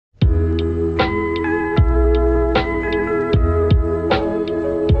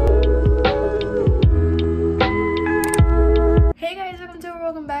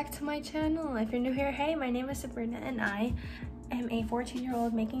channel. If you're new here, hey, my name is Sabrina and I am a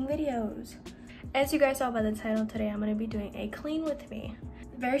 14-year-old making videos. As you guys saw by the title, today I'm going to be doing a clean with me.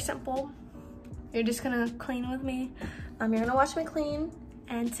 Very simple. You're just going to clean with me. You're going to watch me clean.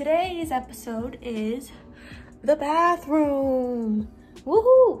 And today's episode is the bathroom.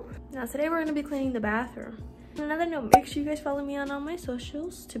 Woohoo! Now today we're going to be cleaning the bathroom. Another note, make sure you guys follow me on all my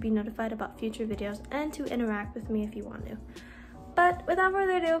socials to be notified about future videos and to interact with me if you want to. But without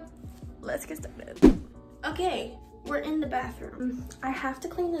further ado, let's get started. Okay, we're in the bathroom. I have to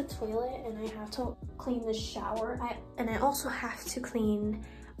clean the toilet and I have to clean the shower. And I also have to clean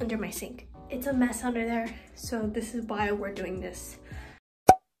under my sink. It's a mess under there, so this is why we're doing this.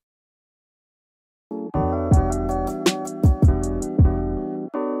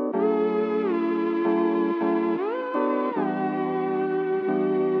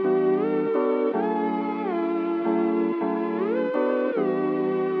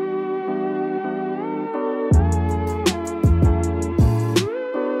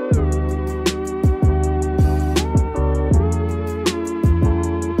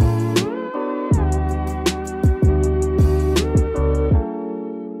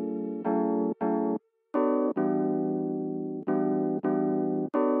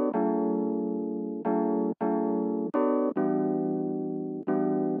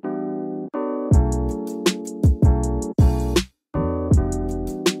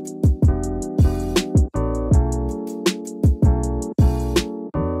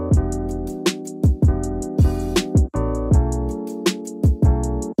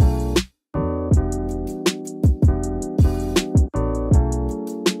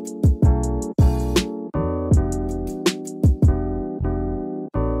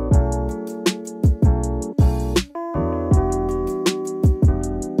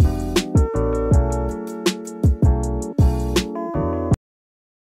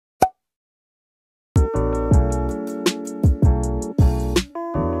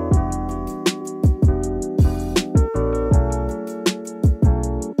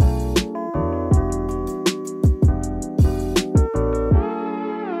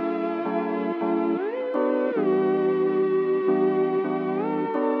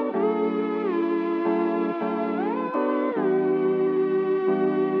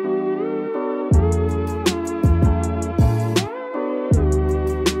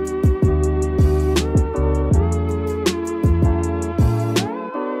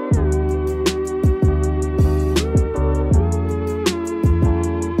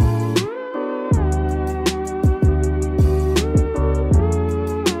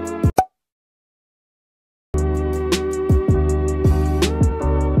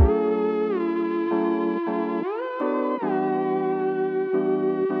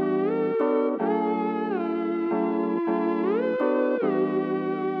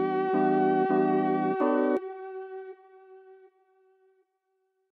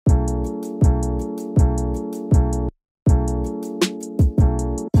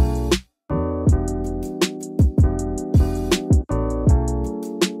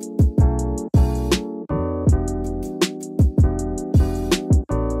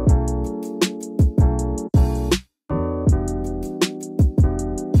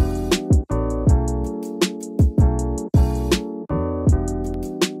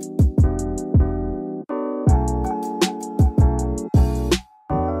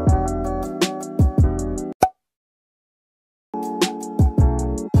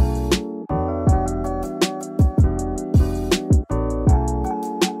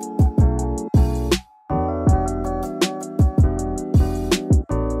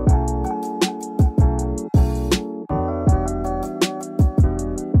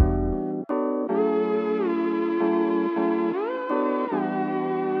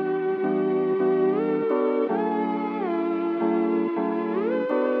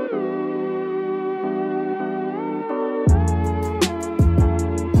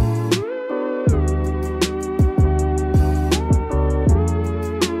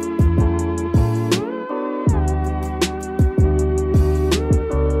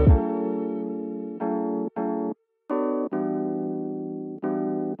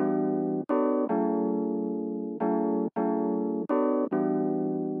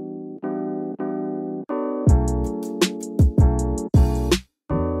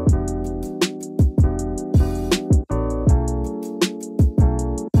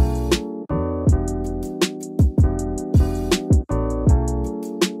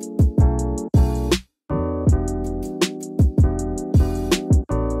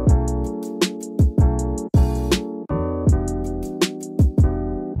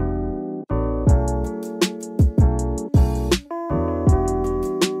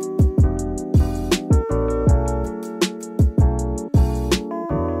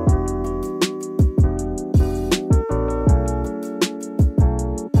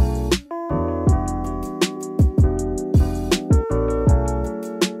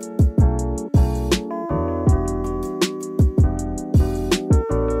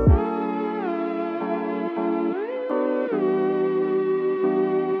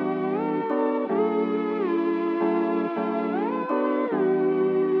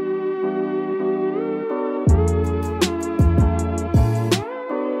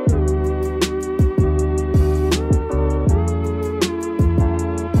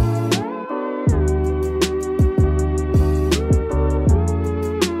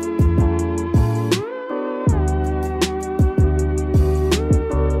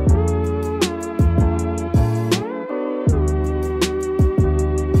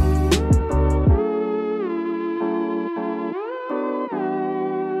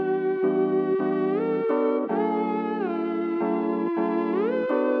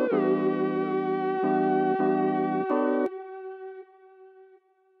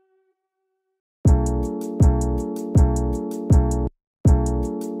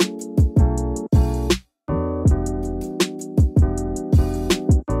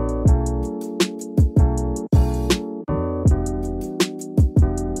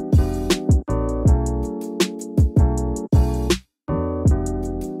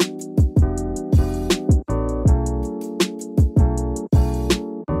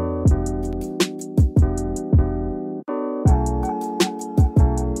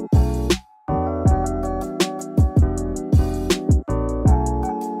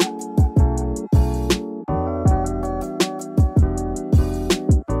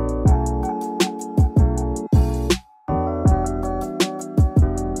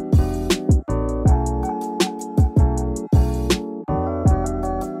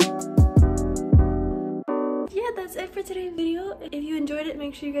 today's video. If you enjoyed it,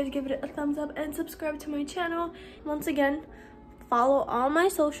 make sure you guys give it a thumbs up and subscribe to my channel. Once again, follow all my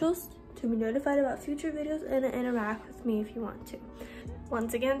socials to be notified about future videos and interact with me if you want to.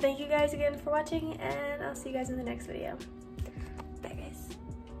 Once again, thank you guys again for watching, and I'll see you guys in the next video.